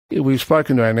We've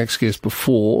spoken to our next guest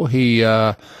before. He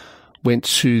went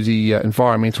to the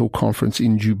environmental conference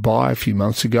in Dubai a few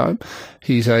months ago.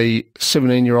 He's a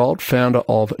 17-year-old founder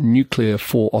of Nuclear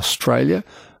for Australia.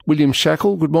 William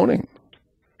Shackle, good morning.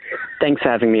 Thanks for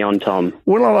having me on, Tom.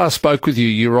 When I last spoke with you,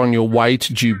 you were on your way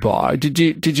to Dubai.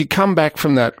 Did you come back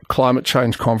from that climate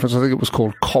change conference, I think it was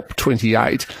called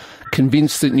COP28,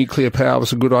 convinced that nuclear power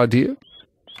was a good idea?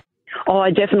 Oh,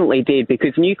 I definitely did,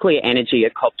 because nuclear energy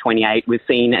at COP28 was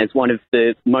seen as one of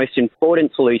the most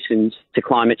important solutions to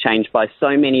climate change by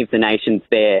so many of the nations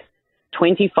there.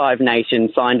 25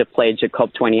 nations signed a pledge at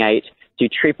COP28 to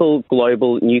triple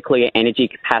global nuclear energy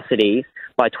capacity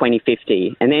by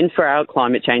 2050. And then for our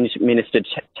climate change minister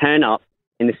to turn up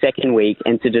in the second week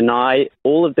and to deny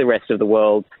all of the rest of the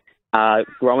world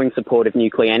growing support of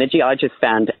nuclear energy, I just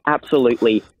found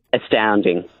absolutely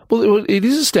astounding. Well, it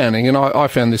is astounding, and I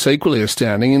found this equally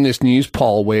astounding in this news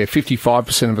poll where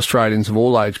 55% of Australians of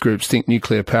all age groups think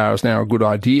nuclear power is now a good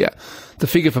idea. The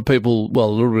figure for people, well,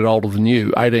 a little bit older than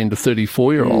you, 18 to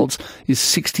 34-year-olds, is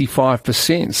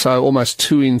 65%. So almost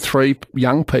 2 in 3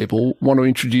 young people want to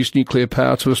introduce nuclear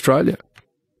power to Australia.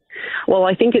 Well,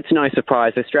 I think it's no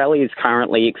surprise. Australia is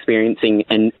currently experiencing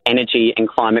an energy and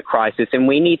climate crisis, and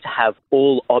we need to have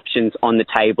all options on the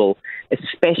table,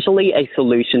 especially a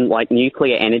solution like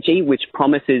nuclear energy, which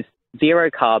promises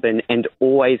zero carbon and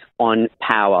always on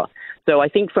power. So I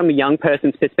think from a young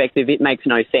person's perspective, it makes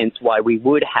no sense why we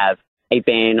would have a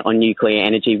ban on nuclear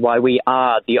energy, why we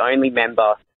are the only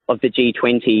member of the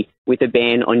G20 with a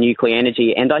ban on nuclear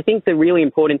energy. And I think the really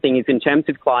important thing is in terms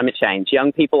of climate change,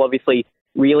 young people obviously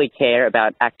really care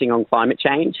about acting on climate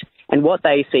change. And what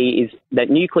they see is that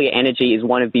nuclear energy is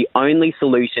one of the only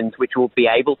solutions which will be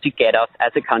able to get us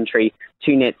as a country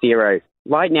to net zero.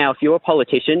 Right now, if you're a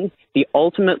politician, the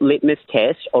ultimate litmus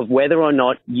test of whether or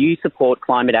not you support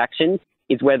climate action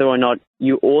is whether or not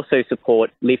you also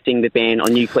support lifting the ban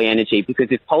on nuclear energy. Because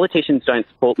if politicians don't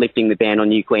support lifting the ban on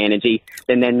nuclear energy,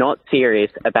 then they're not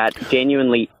serious about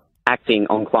genuinely acting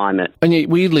on climate. And yet,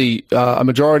 weirdly, a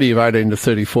majority of 18 to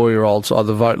 34-year-olds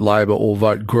either vote Labor or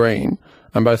vote Green,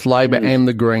 and both Labor and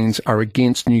the Greens are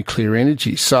against nuclear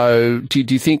energy. So do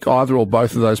you think either or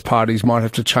both of those parties might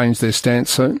have to change their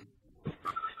stance soon?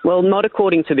 Well, not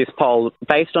according to this poll.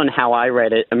 Based on how I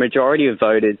read it, a majority of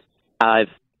voters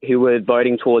who were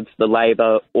voting towards the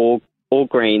Labor or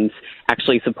Greens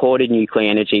actually supported nuclear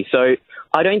energy. So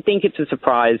I don't think it's a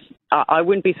surprise. I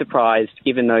wouldn't be surprised,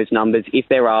 given those numbers, if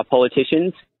there are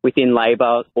politicians within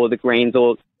Labor or the Greens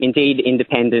or indeed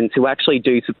independents who actually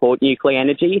do support nuclear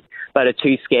energy but are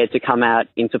too scared to come out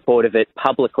in support of it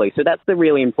publicly. So that's the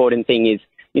really important thing is,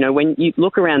 you know, when you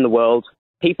look around the world,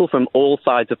 people from all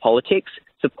sides of politics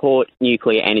support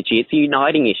nuclear energy. It's a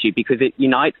uniting issue because it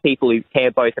unites people who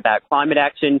care both about climate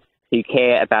action, who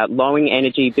care about lowering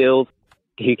energy bills,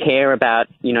 who care about,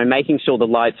 you know, making sure the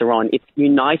lights are on. It's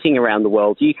uniting around the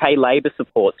world. UK Labor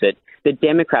supports it. The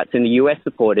Democrats in the US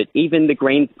support it. Even the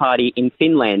Greens Party in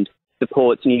Finland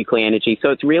supports nuclear energy. So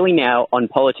it's really now on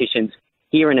politicians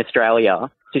here in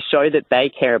Australia to show that they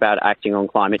care about acting on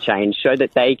climate change, show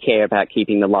that they care about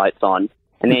keeping the lights on,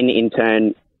 and then in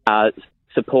turn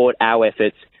support our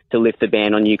efforts to lift the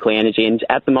ban on nuclear energy. And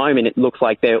at the moment, it looks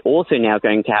like they're also now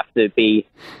going to have to be,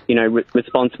 you know,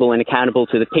 responsible and accountable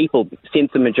to the people, since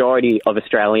the majority of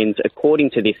Australians,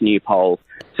 according to this new poll,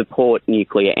 support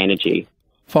nuclear energy.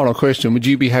 Final question. Would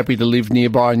you be happy to live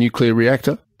nearby a nuclear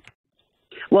reactor?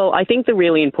 Well, I think the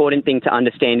really important thing to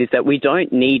understand is that we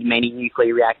don't need many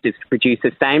nuclear reactors to produce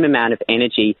the same amount of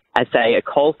energy as, say, a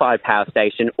coal-fired power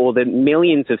station or the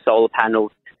millions of solar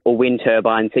panels or wind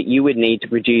turbines that you would need to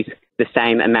produce the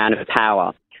same amount of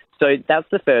power. So that's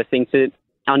the first thing to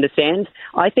understand.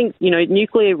 I think, you know,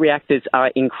 nuclear reactors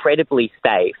are incredibly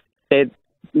safe.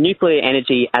 Nuclear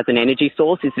energy as an energy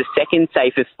source is the second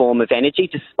safest form of energy,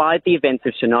 despite the events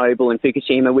of Chernobyl and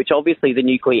Fukushima, which obviously the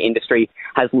nuclear industry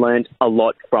has learned a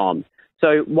lot from.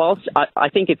 So whilst I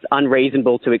think it's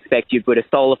unreasonable to expect you'd put a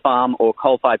solar farm or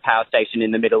coal-fired power station in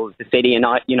the middle of the city, and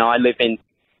I live in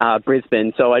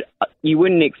Brisbane, so you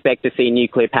wouldn't expect to see a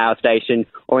nuclear power station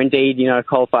or indeed, you know, a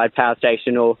coal-fired power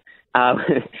station or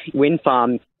wind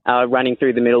farm running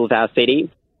through the middle of our city.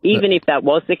 Even if that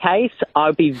was the case,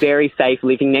 I'd be very safe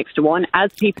living next to one,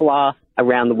 as people are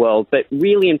around the world. But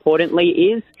really importantly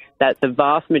is that the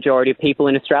vast majority of people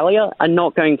in Australia are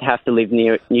not going to have to live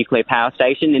near a nuclear power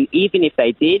station. And even if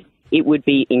they did, it would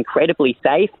be incredibly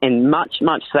safe and much,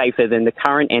 much safer than the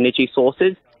current energy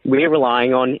sources we're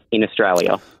relying on in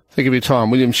Australia. Thank you for your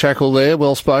time. William Shackle there,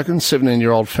 well spoken,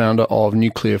 17-year-old founder of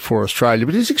Nuclear for Australia.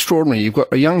 But it's extraordinary. You've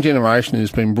got a young generation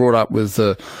who's been brought up with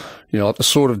you know, like the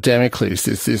sword of Damocles,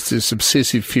 this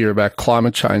obsessive fear about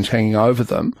climate change hanging over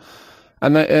them.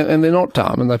 And they're not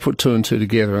dumb, and they put two and two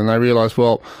together, and they realise,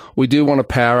 well, we do want to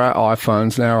power our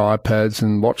iPhones and our iPads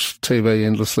and watch TV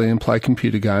endlessly and play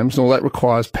computer games, and all that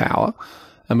requires power.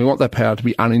 And we want that power to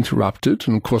be uninterrupted.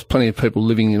 And, of course, plenty of people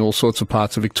living in all sorts of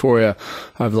parts of Victoria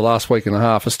over the last week and a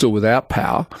half are still without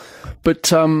power. But,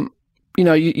 you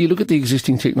know, you look at the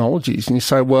existing technologies and you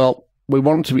say, well, we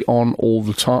want it to be on all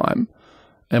the time,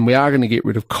 and we are going to get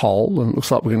rid of coal, and it looks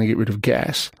like we're going to get rid of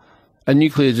gas. And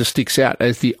nuclear just sticks out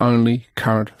as the only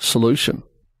current solution.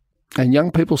 And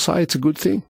young people say it's a good thing.